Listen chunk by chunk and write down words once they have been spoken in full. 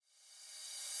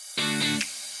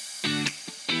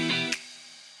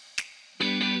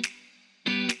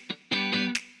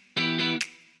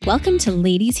Welcome to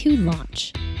Ladies Who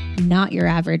Launch, not your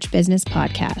average business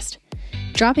podcast.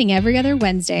 Dropping every other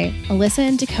Wednesday, Alyssa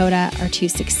and Dakota are two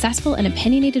successful and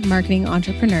opinionated marketing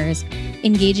entrepreneurs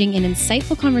engaging in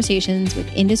insightful conversations with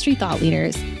industry thought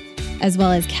leaders, as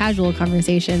well as casual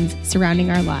conversations surrounding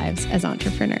our lives as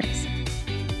entrepreneurs.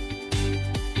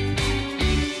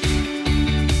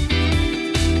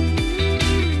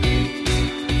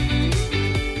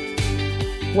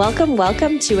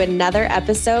 Welcome to another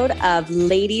episode of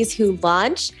Ladies Who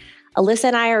Launch. Alyssa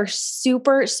and I are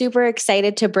super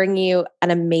excited to bring you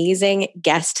an amazing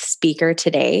guest speaker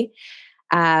today.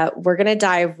 We're going to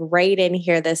dive right in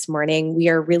here this morning. We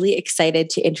are really excited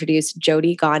to introduce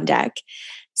Jody Gondek,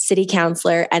 City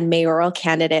Councilor and mayoral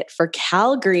candidate for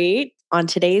Calgary on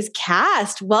today's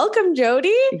cast. Welcome,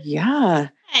 Jody. Yeah.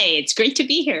 Hey, it's great to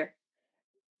be here.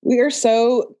 We are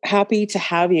so happy to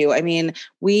have you. I mean,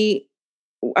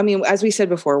 as we said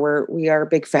before, we are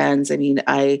big fans. I mean,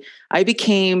 I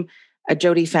became a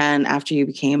Jody fan after you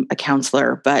became a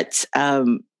councilor, but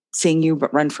seeing you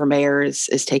run for mayor is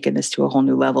taking this to a whole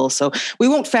new level. So we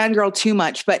won't fangirl too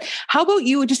much, but how about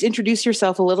you just introduce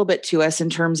yourself a little bit to us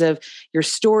in terms of your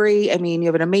story? I mean, you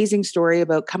have an amazing story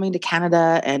about coming to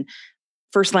Canada and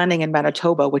first landing in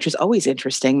Manitoba, which is always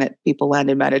interesting that people land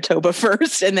in Manitoba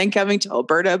first and then coming to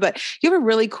Alberta. But you have a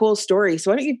really cool story.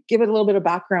 So why don't you give it a little bit of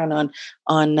background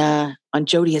on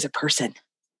Jody as a person?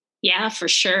 Yeah, for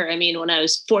sure. I mean, when I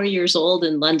was 4 years old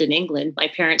in London, England, my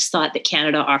parents thought that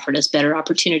Canada offered us better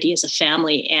opportunity as a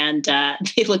family. And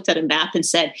they looked at a map and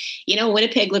said,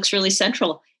 Winnipeg looks really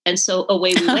central. And so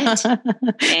away we went.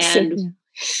 And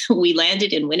we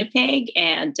landed in Winnipeg,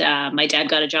 and my dad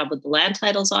got a job with the land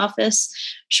titles office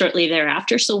shortly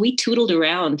thereafter. So we tootled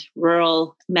around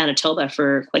rural Manitoba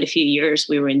for quite a few years.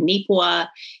 We were in Neepawa.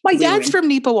 My dad's from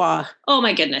Neepawa. Oh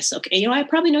my goodness. Okay. I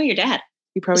probably know your dad.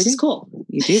 You probably do. This is cool.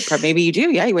 You do. Maybe you do.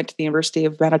 Yeah. You went to the University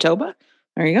of Manitoba.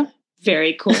 There you go.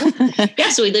 Very cool. Yeah.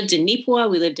 So we lived in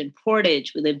Neepawa. We lived in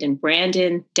Portage. We lived in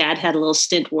Brandon. Dad had a little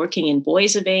stint working in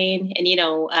Boissevain,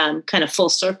 and, kind of full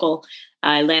circle.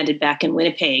 I landed back in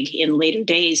Winnipeg in later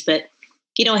days, but,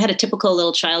 I had a typical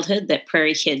little childhood that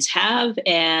prairie kids have.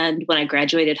 And when I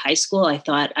graduated high school, I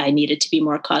thought I needed to be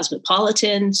more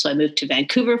cosmopolitan. So I moved to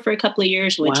Vancouver for a couple of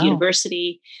years, went to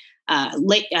university. I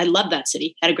loved that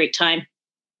city, had a great time,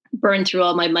 burned through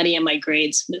all my money and my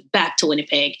grades, moved back to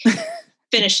Winnipeg,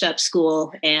 finished up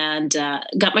school, and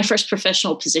got my first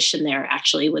professional position there,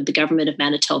 actually, with the government of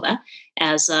Manitoba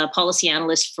as a policy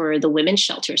analyst for the women's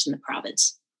shelters in the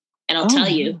province. And I'll tell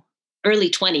you, early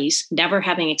 20s, never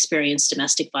having experienced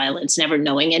domestic violence, never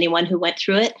knowing anyone who went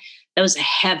through it, that was a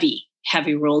heavy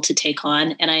role to take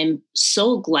on. And I'm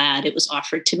so glad it was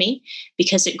offered to me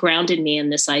because it grounded me in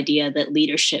this idea that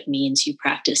leadership means you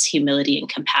practice humility and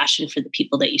compassion for the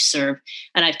people that you serve.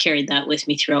 And I've carried that with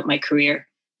me throughout my career.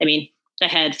 I mean, I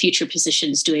had future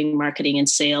positions doing marketing and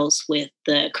sales with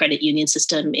the credit union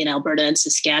system in Alberta and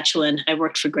Saskatchewan. I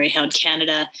worked for Greyhound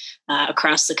Canada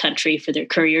across the country for their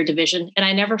courier division. And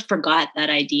I never forgot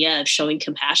that idea of showing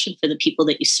compassion for the people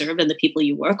that you serve and the people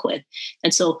you work with.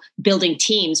 And so building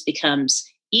teams becomes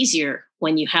easier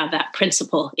when you have that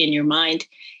principle in your mind.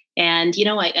 And,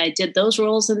 I did those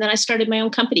roles, and then I started my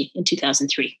own company in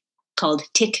 2003. Called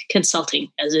Tick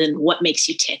Consulting, as in what makes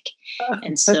you tick.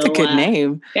 And so that's a good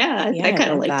name. Yeah, I kind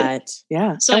of like that.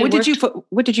 Yeah. So what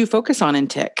did you focus on in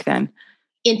Tick then?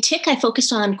 In Tick, I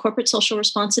focused on corporate social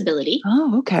responsibility.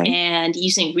 Oh, okay. And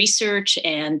using research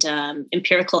and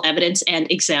empirical evidence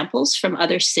and examples from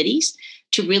other cities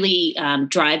to really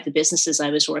drive the businesses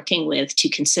I was working with to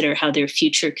consider how their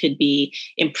future could be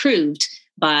improved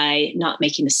by not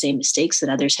making the same mistakes that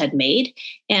others had made.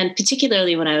 And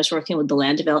particularly when I was working with the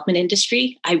land development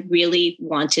industry, I really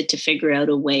wanted to figure out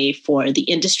a way for the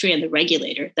industry and the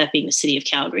regulator, that being the City of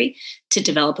Calgary, to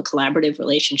develop a collaborative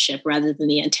relationship rather than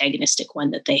the antagonistic one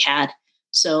that they had.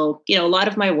 So, a lot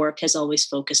of my work has always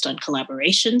focused on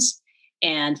collaborations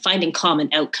and finding common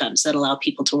outcomes that allow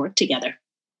people to work together.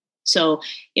 So,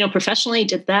 professionally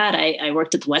did that. I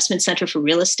worked at the Westman Center for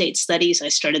Real Estate Studies. I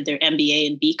started their MBA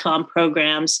and BCom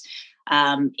programs.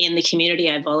 In the community,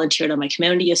 I volunteered on my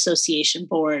community association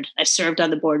board. I've served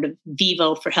on the board of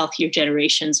Vivo for Healthier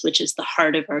Generations, which is the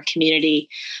heart of our community.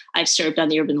 I've served on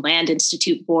the Urban Land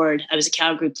Institute board. I was a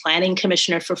Calgary Planning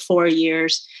Commissioner for 4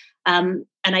 years. And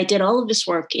I did all of this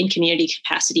work in community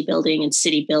capacity building and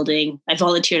city building. I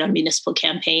volunteered on municipal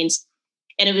campaigns.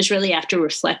 And it was really after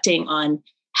reflecting on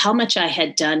how much I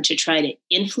had done to try to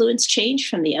influence change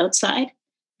from the outside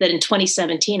that in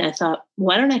 2017, I thought,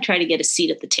 why don't I try to get a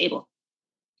seat at the table?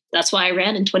 That's why I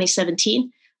ran in 2017.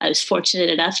 I was fortunate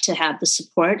enough to have the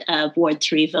support of Ward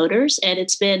 3 voters, and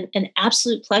it's been an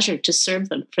absolute pleasure to serve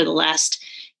them for the last,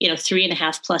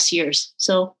 3.5+ years.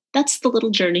 So that's the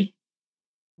little journey.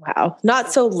 Wow.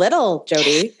 Not so little,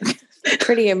 Jody.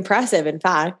 Pretty impressive, in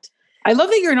fact. I love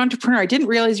that you're an entrepreneur. I didn't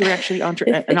realize you were actually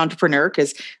an entrepreneur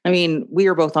because, we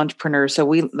are both entrepreneurs.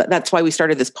 So that's why we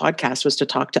started this podcast, was to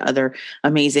talk to other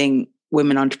amazing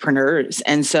women entrepreneurs.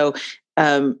 And so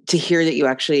to hear that you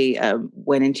actually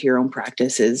went into your own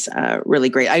practice is really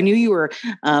great. I knew you were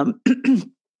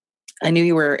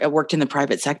worked in the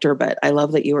private sector, but I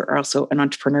love that you were also an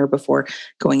entrepreneur before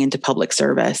going into public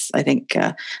service. I think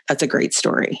that's a great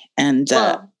story. And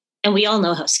we all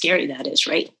know how scary that is,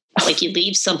 right? Like, you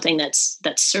leave something that's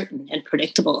certain and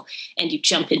predictable, and you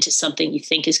jump into something you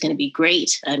think is going to be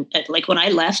great. Like when I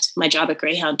left my job at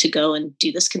Greyhound to go and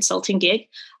do this consulting gig,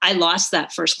 I lost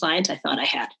that first client I thought I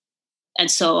had. And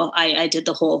so I did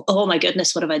the whole, oh my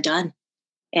goodness, what have I done?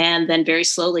 And then very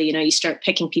slowly, you start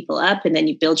picking people up, and then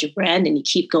you build your brand and you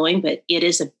keep going. But it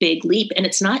is a big leap, and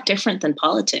it's not different than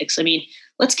politics.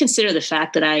 Let's consider the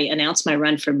fact that I announced my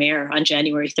run for mayor on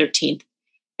January 13th,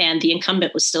 and the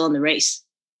incumbent was still in the race.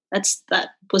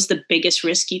 That was the biggest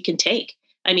risk you can take.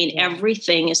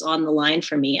 Everything is on the line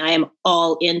for me. I am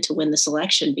all in to win this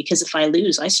election, because if I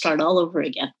lose, I start all over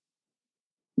again.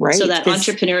 Right. So that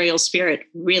entrepreneurial spirit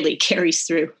really carries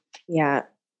through. Yeah,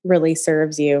 really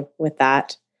serves you with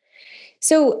that.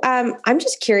 So I'm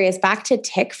just curious, back to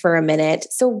TIC for a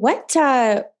minute. So what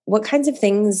kinds of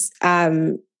things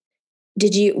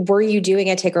were you doing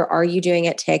at TIC, or are you doing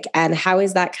at TIC? And how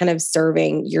is that kind of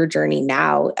serving your journey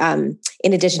now,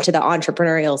 in addition to the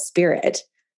entrepreneurial spirit?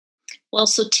 Well,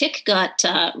 so TIC got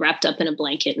wrapped up in a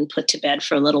blanket and put to bed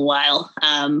for a little while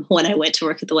when I went to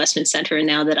work at the Westman Center. And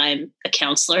now that I'm a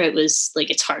counselor, it was like,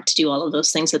 it's hard to do all of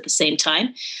those things at the same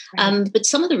time. Right. But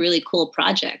some of the really cool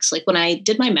projects, like when I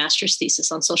did my master's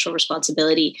thesis on social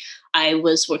responsibility, I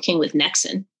was working with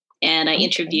Nexon. And I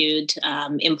interviewed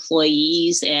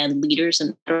employees and leaders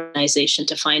in the organization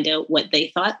to find out what they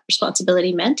thought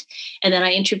responsibility meant. And then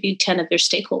I interviewed 10 of their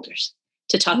stakeholders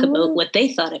to talk about what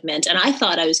they thought it meant. And I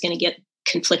thought I was going to get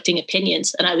conflicting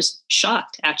opinions. And I was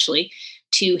shocked, actually,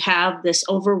 to have this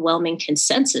overwhelming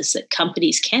consensus that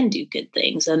companies can do good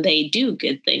things, and they do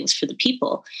good things for the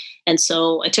people. And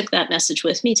so I took that message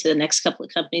with me to the next couple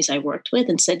of companies I worked with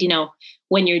and said,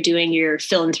 when you're doing your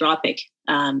philanthropic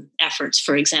efforts,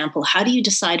 for example, how do you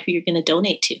decide who you're going to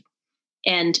donate to?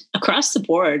 And across the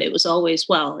board, it was always,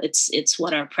 it's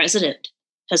what our president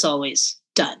has always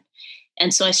done.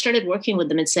 And so I started working with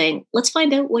them and saying, let's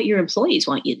find out what your employees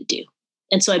want you to do.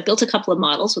 And so I built a couple of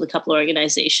models with a couple of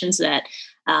organizations that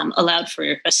allowed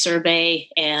for a survey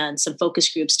and some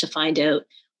focus groups to find out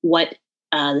what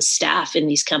the staff in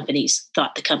these companies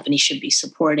thought the company should be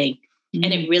supporting. Mm-hmm.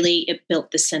 And it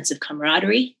built this sense of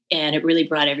camaraderie, and it really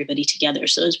brought everybody together.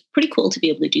 So it was pretty cool to be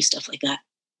able to do stuff like that.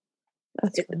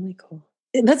 That's really cool.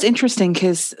 That's interesting,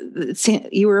 because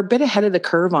you were a bit ahead of the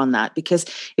curve on that, because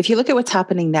if you look at what's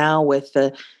happening now with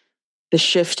the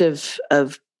shift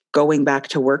of going back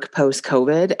to work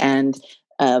post-COVID and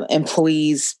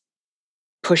employees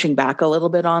pushing back a little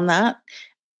bit on that,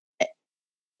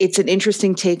 it's an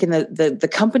interesting take in the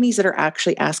companies that are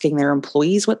actually asking their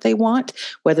employees what they want,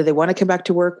 whether they want to come back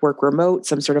to work remote,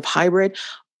 some sort of hybrid,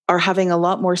 are having a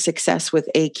lot more success with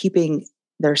keeping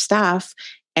their staff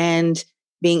and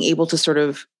being able to sort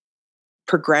of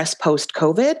progress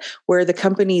post-COVID, where the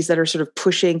companies that are sort of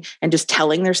pushing and just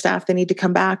telling their staff they need to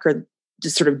come back, or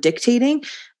just sort of dictating,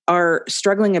 are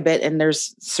struggling a bit. And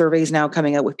there's surveys now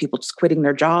coming out with people just quitting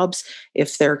their jobs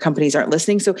if their companies aren't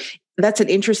listening. So that's an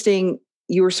interesting,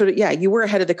 you were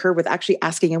ahead of the curve with actually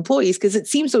asking employees, because it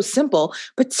seems so simple,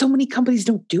 but so many companies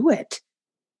don't do it.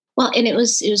 Well, and it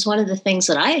was one of the things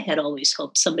that I had always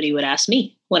hoped somebody would ask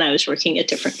me when I was working at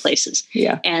different places.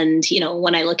 Yeah. And,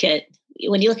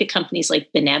 when you look at companies like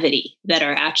Benevity that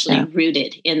are actually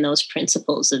rooted in those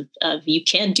principles of you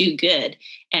can do good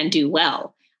and do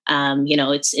well,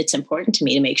 it's important to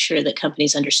me to make sure that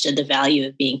companies understood the value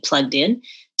of being plugged in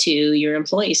to your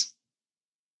employees.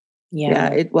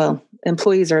 Yeah.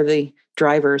 Employees are the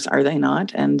drivers, are they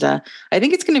not? And I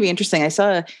think it's going to be interesting. I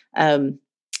saw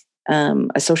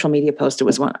a social media post. It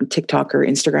was on TikTok or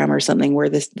Instagram or something, where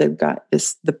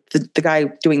the guy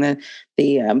doing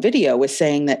the video was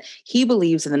saying that he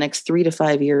believes in the next 3 to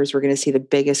 5 years, we're going to see the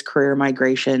biggest career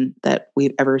migration that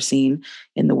we've ever seen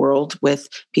in the world, with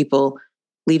people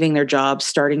leaving their jobs,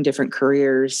 starting different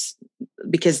careers,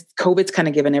 because COVID's kind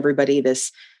of given everybody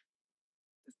this,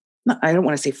 I don't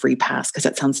want to say free pass because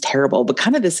that sounds terrible, but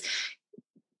kind of this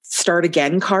start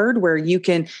again card where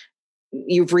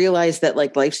you've realized that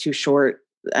like life's too short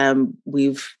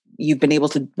you've been able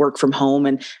to work from home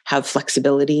and have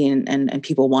flexibility, and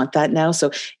people want that now.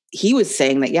 So he was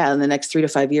saying that, in the next 3 to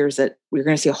 5 years that we're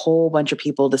going to see a whole bunch of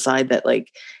people decide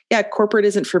that corporate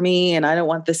isn't for me. And I don't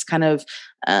want this kind of,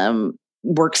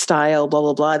 work style, blah,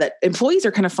 blah, blah, that employees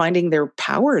are kind of finding their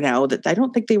power now that I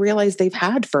don't think they realize they've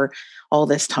had for all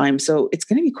this time. So it's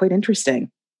going to be quite interesting.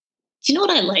 Do you know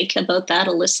what I like about that,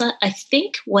 Alyssa? I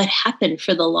think what happened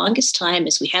for the longest time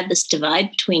is we had this divide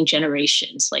between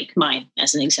generations, like mine,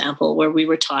 as an example, where we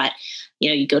were taught,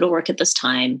 you go to work at this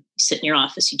time, you sit in your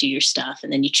office, you do your stuff,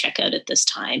 and then you check out at this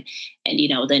time. And,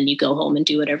 then you go home and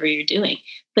do whatever you're doing.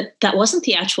 But that wasn't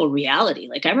the actual reality.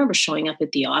 Like, I remember showing up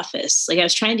at the office, I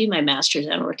was trying to do my master's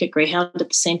and work at Greyhound at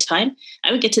the same time.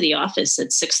 I would get to the office at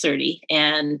 6:30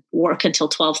 and work until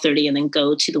 12:30 and then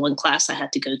go to the one class I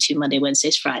had to go to Monday,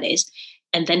 Wednesdays, Fridays,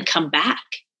 and then come back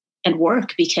and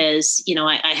work because,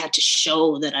 I had to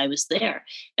show that I was there.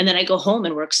 And then I go home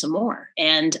and work some more.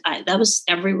 And that was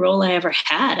every role I ever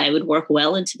had. I would work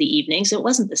well into the evenings. It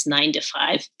wasn't this 9 to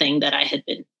 5 thing that I had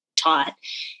been taught.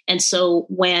 And so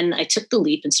when I took the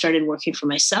leap and started working for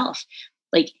myself,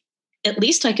 at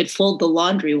least I could fold the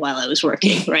laundry while I was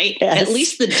working, right? Yes. At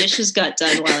least the dishes got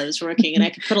done while I was working and I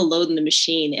could put a load in the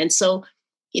machine. And so,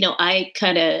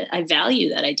 I value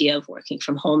that idea of working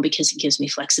from home because it gives me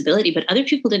flexibility, but other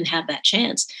people didn't have that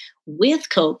chance. With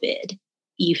COVID,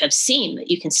 you have seen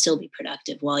that you can still be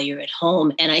productive while you're at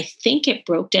home. And I think it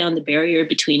broke down the barrier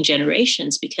between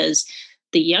generations because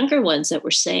the younger ones that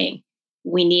were saying,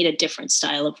 we need a different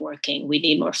style of working, we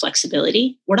need more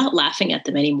flexibility, we're not laughing at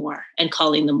them anymore and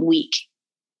calling them weak.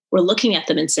 We're looking at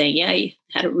them and saying, yeah, you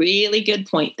had a really good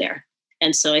point there.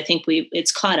 And so I think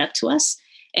it's caught up to us.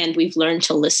 And we've learned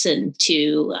to listen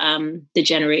to the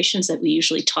generations that we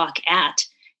usually talk at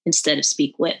instead of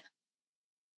speak with.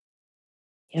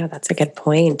 Yeah, that's a good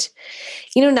point.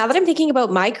 Now that I'm thinking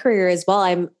about my career as well,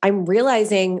 I'm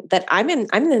realizing that I'm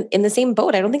in the same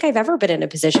boat. I don't think I've ever been in a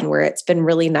position where it's been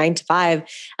really 9 to 5,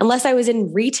 unless I was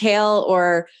in retail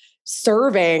or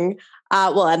serving.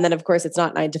 And then of course it's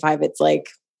not 9 to 5. It's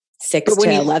 6 to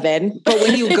 11. But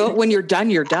when you're done,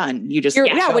 you're done. You just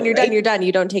when you're done, you're done.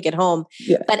 You don't take it home.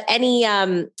 Yeah. But any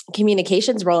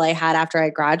communications role I had after I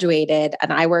graduated,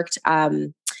 and I worked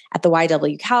at the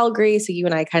YW Calgary, so you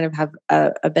and I kind of have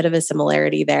a bit of a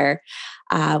similarity there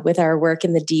with our work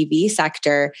in the DV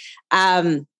sector.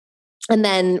 And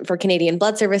then for Canadian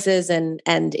Blood Services and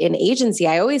in agency,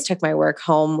 I always took my work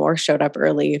home or showed up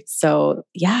early. So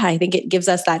yeah, I think it gives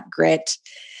us that grit.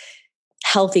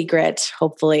 Healthy grit,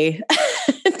 hopefully,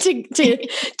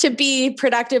 to be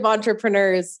productive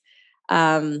entrepreneurs.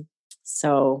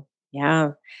 So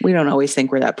yeah, we don't always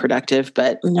think we're that productive,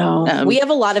 but no, we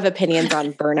have a lot of opinions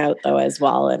on burnout though as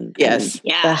well, and yes,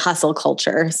 the hustle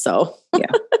culture. So yeah,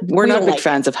 we're not big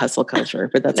fans of hustle culture,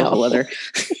 but that's a whole other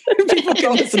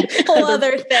whole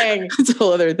other thing. It's a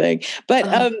whole other thing.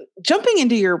 But jumping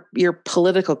into your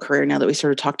political career now that we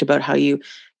sort of talked about how you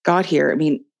got here, I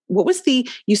mean, what was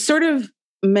you sort of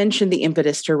mentioned the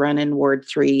impetus to run in Ward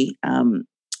 3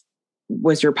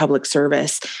 was your public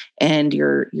service and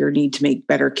your need to make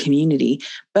better community.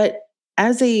 But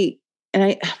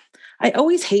I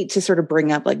always hate to sort of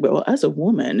bring up as a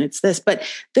woman, it's this, but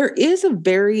there is a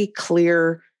very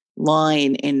clear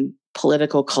line in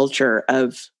political culture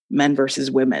of men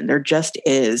versus women. There just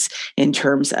is, in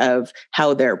terms of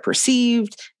how they're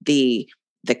perceived, the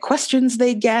questions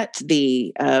they get,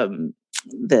 the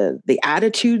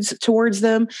attitudes towards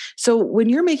them. So when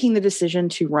you're making the decision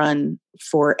to run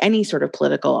for any sort of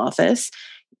political office,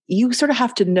 you sort of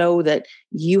have to know that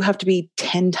you have to be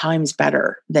 10 times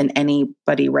better than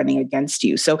anybody running against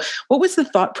you. So what was the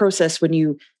thought process when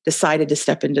you decided to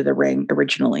step into the ring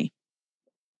originally?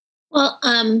 Well,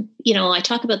 I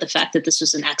talk about the fact that this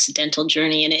was an accidental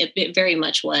journey, and it very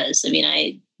much was. I mean,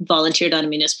 I volunteered on a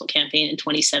municipal campaign in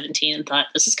 2017 and thought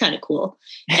this is kind of cool.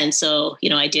 And so,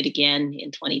 I did again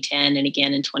in 2010 and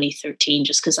again in 2013,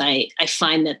 just because I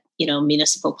find that,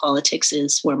 municipal politics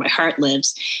is where my heart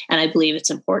lives. And I believe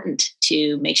it's important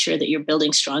to make sure that you're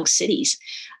building strong cities.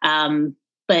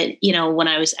 But, when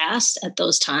I was asked at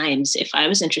those times if I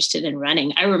was interested in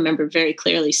running, I remember very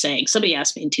clearly saying, somebody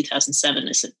asked me in 2007,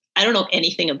 I said, I don't know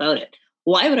anything about it.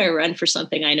 Why would I run for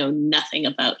something I know nothing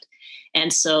about?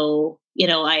 And so,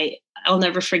 I'll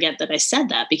never forget that I said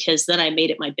that, because then I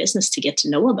made it my business to get to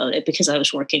know about it because I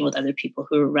was working with other people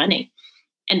who were running.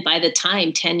 And by the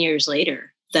time 10 years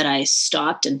later that I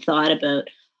stopped and thought about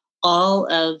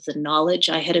all of the knowledge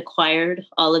I had acquired,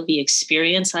 all of the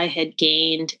experience I had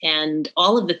gained, and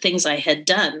all of the things I had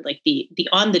done, like the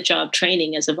on-the-job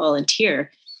training as a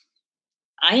volunteer,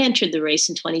 I entered the race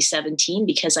in 2017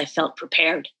 because I felt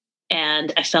prepared.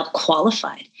 and I felt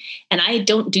qualified. And I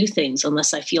don't do things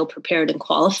unless I feel prepared and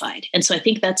qualified. And so I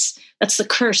think that's the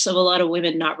curse of a lot of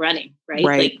women not running, right?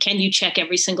 Like, can you check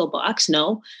every single box?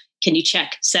 No. Can you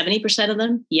check 70% of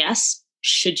them? Yes.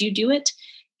 Should you do it?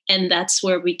 And that's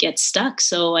where we get stuck.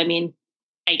 So, I mean,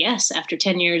 I guess after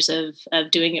 10 years of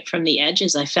doing it from the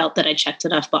edges, I felt that I checked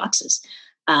enough boxes.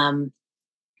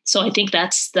 So I think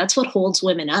that's what holds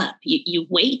women up. You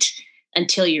wait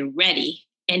until you're ready,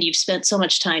 and you've spent so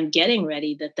much time getting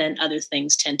ready that then other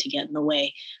things tend to get in the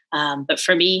way. But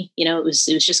for me, it was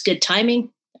just good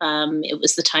timing. It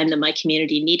was the time that my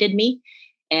community needed me.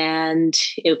 And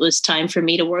it was time for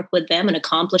me to work with them and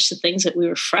accomplish the things that we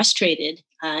were frustrated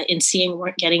in seeing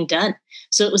weren't getting done.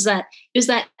 So it was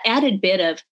that added bit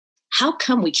of, how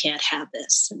come we can't have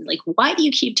this? And like, why do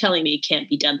you keep telling me it can't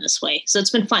be done this way? So it's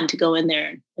been fun to go in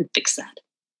there and fix that.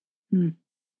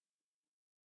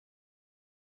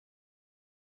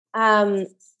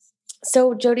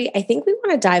 So Jody, I think we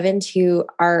want to dive into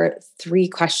our 3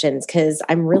 questions, because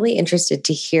I'm really interested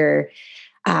to hear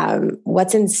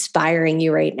what's inspiring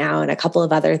you right now and a couple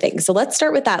of other things. So let's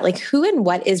start with that. Like, who and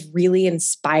what is really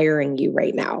inspiring you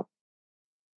right now?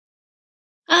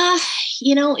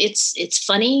 It's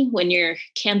funny when you're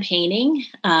campaigning,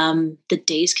 the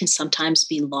days can sometimes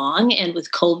be long, and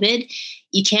with COVID,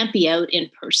 you can't be out in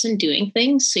person doing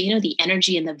things. So, the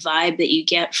energy and the vibe that you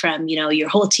get from, your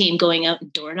whole team going out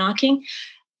and door knocking,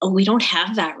 we don't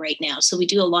have that right now. So we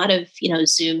do a lot of,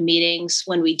 Zoom meetings.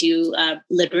 When we do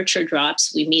literature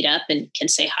drops, we meet up and can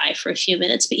say hi for a few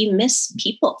minutes, but you miss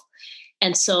people.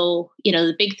 And so,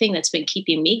 the big thing that's been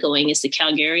keeping me going is the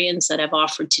Calgarians that have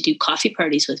offered to do coffee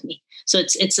parties with me. So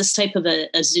it's this type of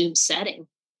a Zoom setting.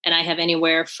 And I have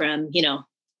anywhere from,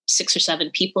 6 or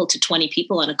 7 people to 20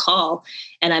 people on a call.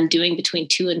 And I'm doing between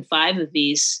 2 and 5 of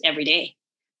these every day.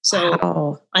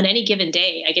 So on any given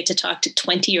day, I get to talk to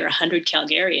 20 or 100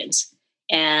 Calgarians.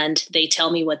 And they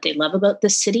tell me what they love about the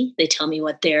city. They tell me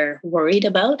what they're worried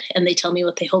about. And they tell me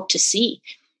what they hope to see.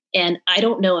 And I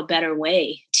don't know a better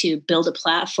way to build a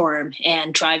platform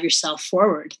and drive yourself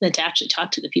forward than to actually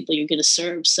talk to the people you're going to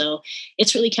serve. So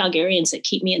it's really Calgarians that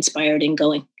keep me inspired and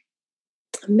going.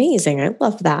 Amazing. I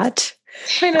love that.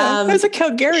 I know. As a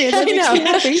Calgarian, I know.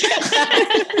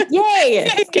 Yay.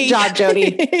 Good job,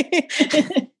 Jody.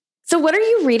 So what are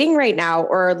you reading right now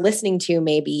or listening to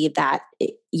maybe that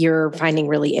you're finding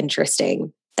really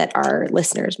interesting that our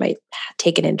listeners might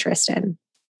take an interest in?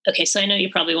 Okay, so I know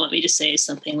you probably want me to say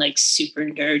something like super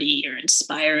nerdy or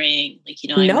inspiring, like,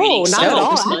 I'm no, reading not at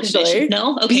all. Actually.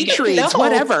 No, okay, beach reads,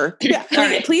 whatever. Yeah. All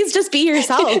right. Please just be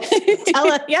yourself.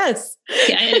 Tell us, yes.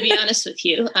 Okay, I'm going to be honest with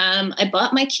you. I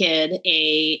bought my kid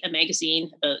a magazine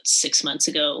about 6 months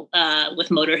ago with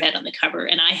Motorhead on the cover,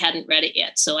 and I hadn't read it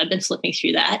yet. So I've been flipping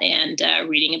through that and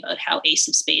reading about how Ace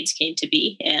of Spades came to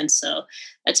be, and so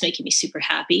that's making me super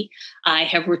happy. I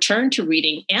have returned to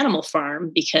reading Animal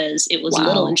Farm because it was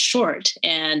little and short.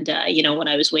 And, when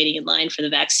I was waiting in line for the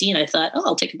vaccine, I thought,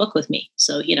 I'll take a book with me.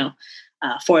 So,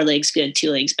 4 Legs Good,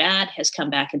 2 Legs Bad has come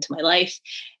back into my life.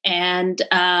 And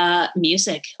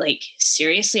music, like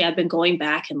seriously, I've been going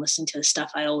back and listening to the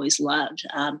stuff I always loved.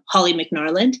 Holly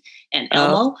McNarland and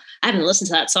Elmo. I haven't listened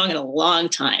to that song in a long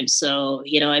time. So,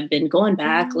 I've been going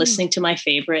back, listening to my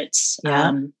favorites.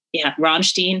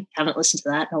 Rammstein, haven't listened to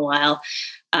that in a while.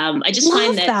 I just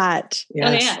find that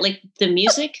yes. Like the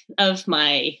music of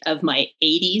my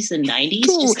 80s and 90s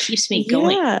just keeps me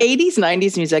going. 80s,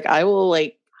 90s music, I will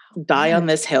die on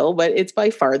this hill, but it's by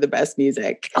far the best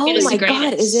music. Oh my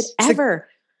God, is it ever?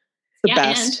 The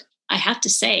best. And I have to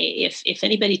say, if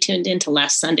anybody tuned into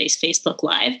last Sunday's Facebook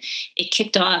Live, it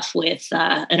kicked off with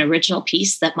an original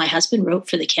piece that my husband wrote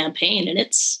for the campaign, and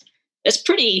it's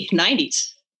pretty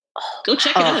 90s. Go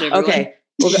check it out, everyone. Okay.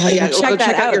 Well, check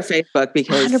out your Facebook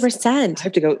because 100%. I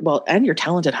have to go. Well, and your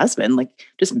talented husband,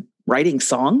 just writing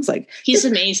songs, he's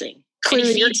amazing. He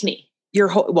feeds me. Your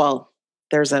whole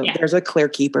there's a clear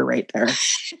keeper right there.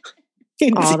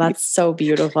 Oh, that's so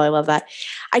beautiful. I love that.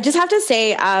 I just have to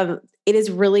say, it is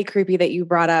really creepy that you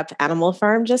brought up Animal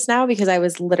Farm just now, because I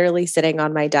was literally sitting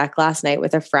on my deck last night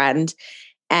with a friend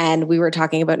and we were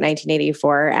talking about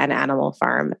 1984 and Animal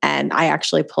Farm. And I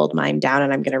actually pulled mine down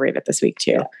and I'm going to read it this week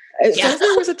too. As soon as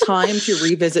there was a time to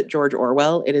revisit George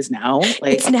Orwell, it is now.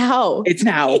 It's now. It's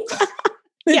now.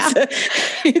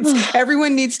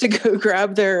 Everyone needs to go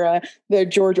grab their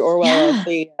George Orwell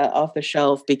off the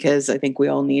shelf, because I think we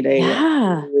all need a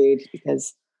read,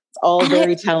 because it's all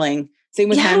very telling. Same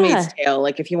with Handmaid's Tale.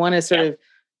 If you want to sort of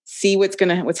see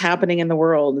what's happening in the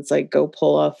world, it's go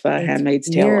pull off Handmaid's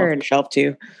Tale off the shelf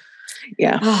too.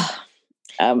 Yeah.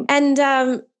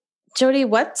 Jody,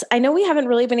 I know we haven't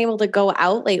really been able to go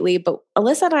out lately, but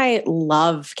Alyssa and I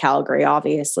love Calgary,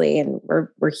 obviously, and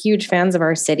we're huge fans of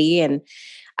our city, and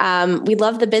we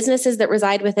love the businesses that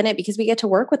reside within it because we get to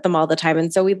work with them all the time.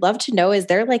 And so we'd love to know, is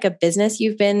there like a business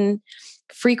you've been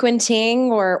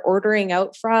frequenting or ordering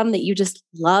out from that you just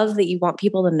love that you want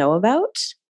people to know about?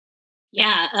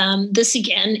 Yeah, this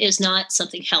again is not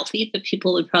something healthy that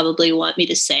people would probably want me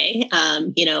to say,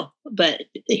 but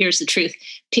here's the truth.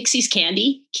 Pixie's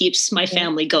Candy keeps my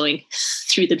family going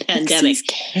through the pandemic.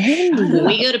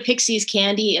 We go to Pixie's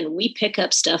Candy and we pick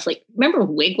up stuff like, remember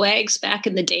Wigwags back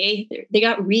in the day? They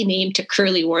got renamed to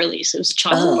Curly Whirlies. It was a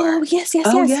chocolate bar.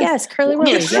 Yes. Curly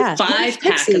Whirlies, yeah.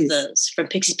 5-pack of those from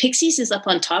Pixies. Pixies is up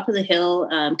on top of the hill,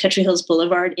 Country Hills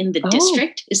Boulevard in the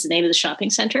district is the name of the shopping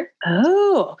center.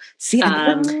 Oh, see,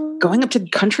 going up to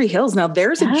Country Hills. Now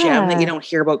there's a gem that you don't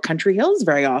hear about Country Hills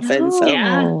very often.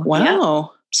 So wow. Yeah.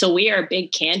 So we are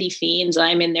big candy fiends.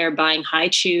 I'm in there buying High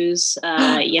Chews.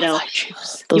 High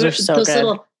Chews. Those are so good.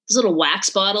 Those little wax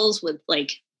bottles with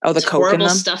like the Coke in them?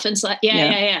 Stuff inside.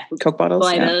 Yeah. Coke bottles.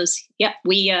 Buy those. Yeah.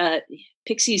 We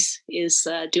Pixies is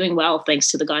doing well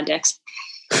thanks to the Gondex.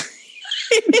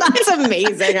 That's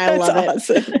amazing. I love it.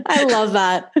 Awesome. I love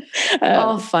that.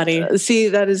 Funny. See,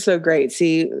 that is so great.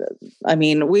 See, I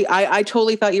mean, I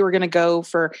totally thought you were going to go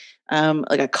for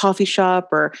like a coffee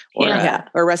shop or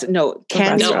a restaurant. No,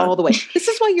 candy all the way. This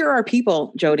is why you're our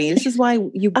people, Jody. This is why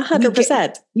you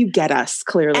 100%. You get us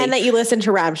clearly, and that you listen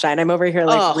to Rammstein. I'm over here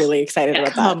really excited about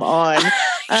that. Come on.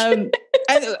 And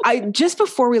I just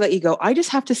before we let you go, I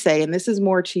just have to say, and this is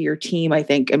more to your team, I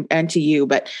think, and to you,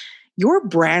 but your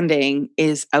branding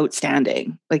is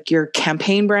outstanding. Like your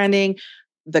campaign branding,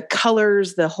 the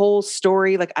colors, the whole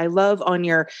story. Like I love on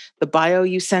the bio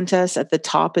you sent us at the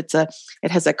top. It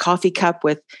has a coffee cup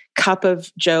with cup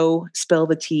of Joe, spill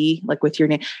the tea, like with your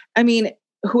name. I mean,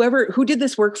 who did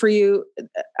this work for you,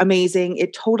 amazing.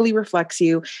 It totally reflects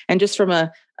you. And just from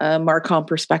a Marcom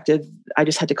perspective, I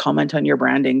just had to comment on your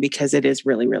branding because it is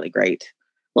really, really great.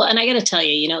 Well, and I got to tell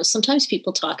you, sometimes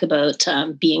people talk about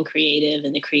being creative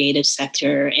in the creative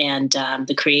sector and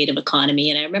the creative economy.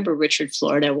 And I remember Richard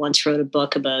Florida once wrote a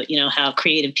book about, how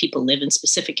creative people live in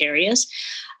specific areas.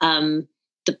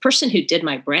 The person who did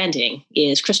my branding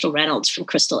is Crystal Reynolds from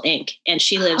Crystal Inc. And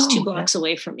she lives 2 blocks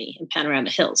away from me in Panorama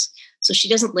Hills. So she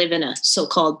doesn't live in a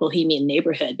so-called bohemian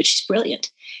neighborhood, but she's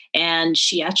brilliant. And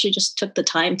she actually just took the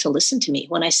time to listen to me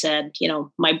when I said,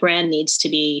 my brand needs to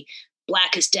be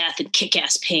Black as Death and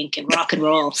Kick-Ass Pink and rock and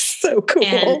roll. So cool.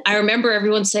 And I remember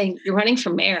everyone saying, "You're running for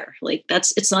mayor. Like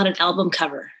it's not an album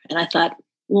cover." And I thought,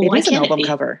 well, why can't it be? It is an album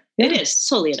cover. It is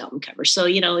solely an album cover. So,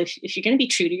 if you're going to be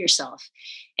true to yourself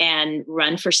and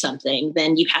run for something,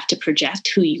 then you have to project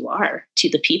who you are to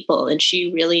the people. And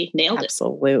she really nailed it.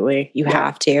 Absolutely. You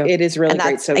have to. It is really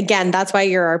great. So again, that's why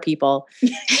you're our people.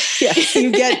 Yeah,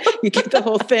 you get the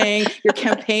whole thing. Your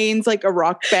campaign's like a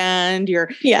rock band. Your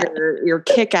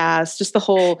kick-ass, just the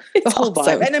whole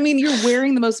vibe. And I mean, you're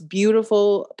wearing the most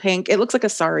beautiful pink. It looks like a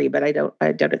sari, but I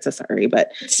doubt it's a sari.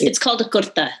 But it's called a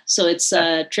kurta, so it's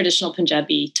a traditional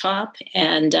Punjabi top.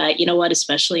 And you know what?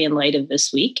 Especially in light of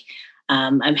this week,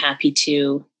 I'm happy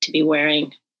to be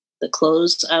wearing the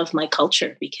clothes of my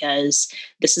culture because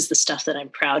this is the stuff that I'm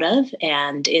proud of,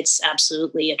 and it's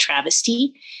absolutely a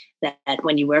travesty that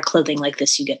when you wear clothing like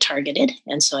this, you get targeted.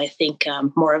 And so I think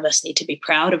more of us need to be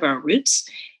proud of our roots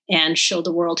and show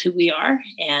the world who we are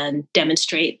and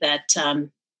demonstrate that,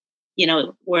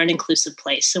 we're an inclusive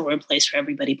place and we're a place where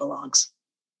everybody belongs.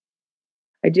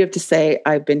 I do have to say,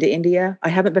 I've been to India. I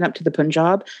haven't been up to the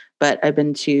Punjab, but I've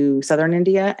been to southern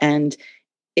India. And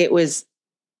it was,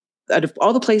 out of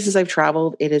all the places I've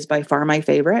traveled, it is by far my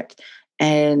favorite.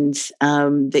 And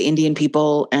the Indian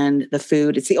people and the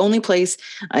food. It's the only place.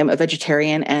 I'm a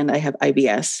vegetarian and I have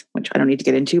IBS, which I don't need to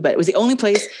get into, but it was the only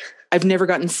place I've never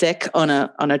gotten sick on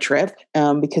a trip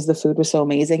because the food was so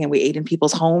amazing and we ate in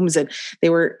people's homes and they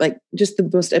were like just the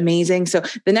most amazing. So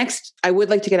I would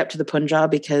like to get up to the Punjab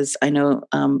because I know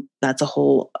that's a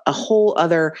whole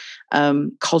other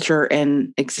culture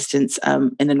and existence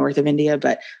in the north of India.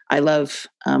 But I loved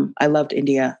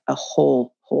India a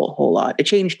whole lot. It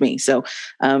changed me. So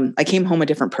I came home a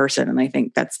different person, and I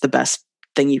think that's the best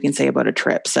thing you can say about a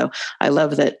trip. So I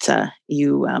love that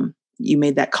you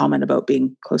made that comment about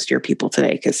being close to your people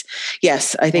today. Because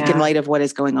yes, I think in light of what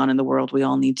is going on in the world, we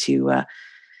all need to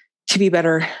be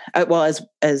better. Well,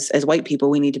 as white people,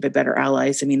 we need to be better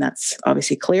allies. I mean, that's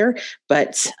obviously clear.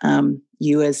 But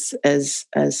you as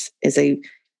a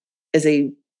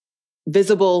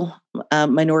visible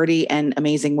minority and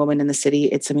amazing woman in the city,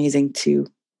 it's amazing to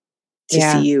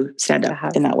see you stand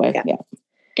up in that way. Yeah.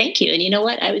 Thank you. And you know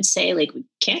what? I would say, like, we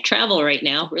can't travel right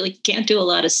now, really can't do a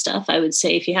lot of stuff. I would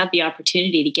say if you have the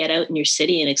opportunity to get out in your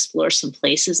city and explore some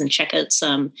places and check out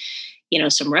some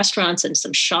restaurants and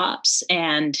some shops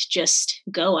and just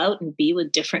go out and be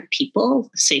with different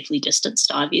people, safely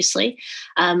distanced, obviously.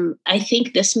 I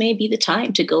think this may be the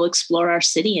time to go explore our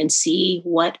city and see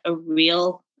what a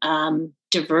real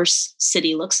diverse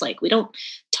city looks like. We don't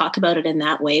talk about it in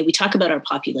that way. We talk about our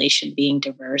population being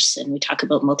diverse and we talk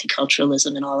about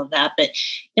multiculturalism and all of that. But,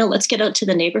 let's get out to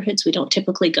the neighborhoods we don't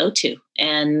typically go to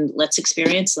and let's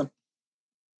experience them.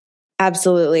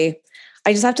 Absolutely.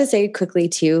 I just have to say quickly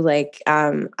too,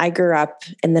 I grew up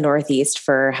in the Northeast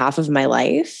for half of my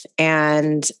life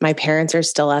and my parents are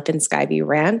still up in Skyview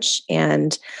Ranch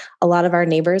and a lot of our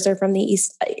neighbors are from the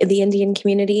Indian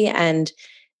community and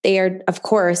they are, of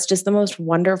course, just the most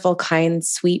wonderful, kind,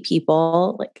 sweet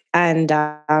people.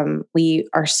 We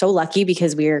are so lucky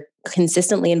because we are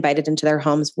consistently invited into their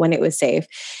homes when it was safe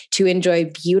to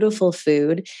enjoy beautiful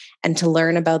food and to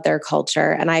learn about their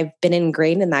culture. And I've been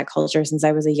ingrained in that culture since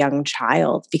I was a young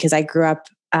child because I grew up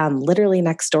literally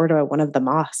next door to one of the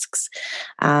mosques.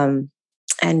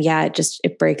 And yeah,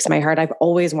 it breaks my heart. I've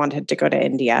always wanted to go to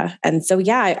India. And so,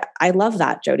 yeah, I love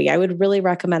that, Jody. I would really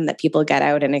recommend that people get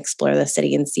out and explore the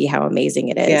city and see how amazing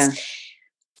it is. Yeah.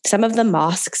 Some of the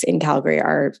mosques in Calgary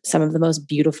are some of the most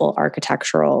beautiful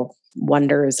architectural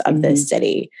wonders of this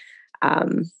city.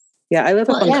 Yeah, I live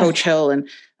up on Coach Hill and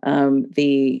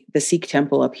the Sikh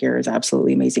temple up here is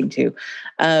absolutely amazing too.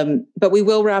 But we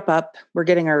will wrap up. We're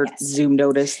getting our Zoom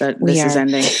notice that this is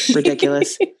ending.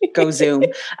 Ridiculous. Go Zoom.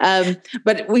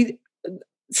 But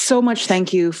so much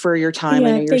thank you for your time.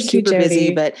 I know you're super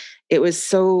busy, but it was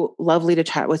so lovely to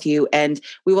chat with you. And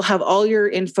we will have all your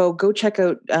info. Go check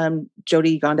out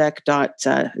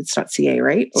jodygondeck.ca, it's .ca,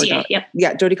 right? CA, yep.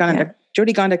 Yeah,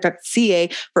 jodygondeck.ca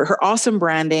for her awesome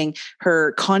branding.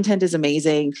 Her content is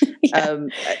amazing.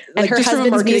 And her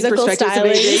husband's musical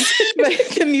stylings. But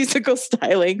the musical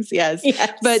stylings, yes.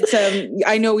 But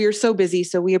I know you're so busy,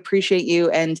 so we appreciate you.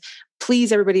 And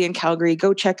please, everybody in Calgary,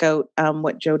 go check out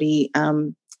what Jody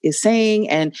is saying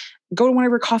and go to one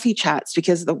of her coffee chats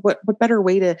because what better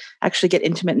way to actually get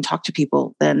intimate and talk to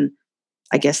people than,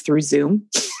 I guess, through Zoom.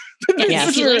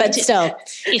 If you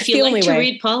like to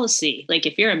read policy, like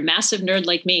if you're a massive nerd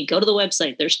like me, go to the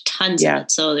website. There's tons of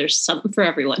it. So there's something for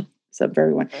everyone.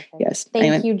 Yes.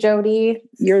 Thank you, Jody.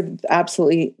 You're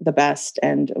absolutely the best.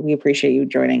 And we appreciate you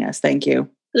joining us. Thank you.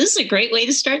 This is a great way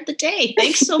to start the day.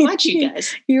 Thanks so much, you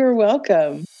guys. You're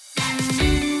welcome.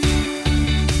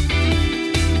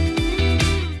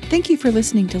 Thank you for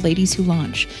listening to Ladies Who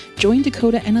Launch. Join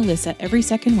Dakota and Alyssa every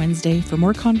second Wednesday for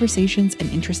more conversations and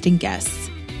interesting guests.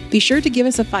 Be sure to give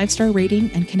us a 5-star rating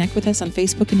and connect with us on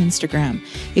Facebook and Instagram.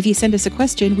 If you send us a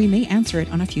question, we may answer it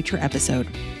on a future episode.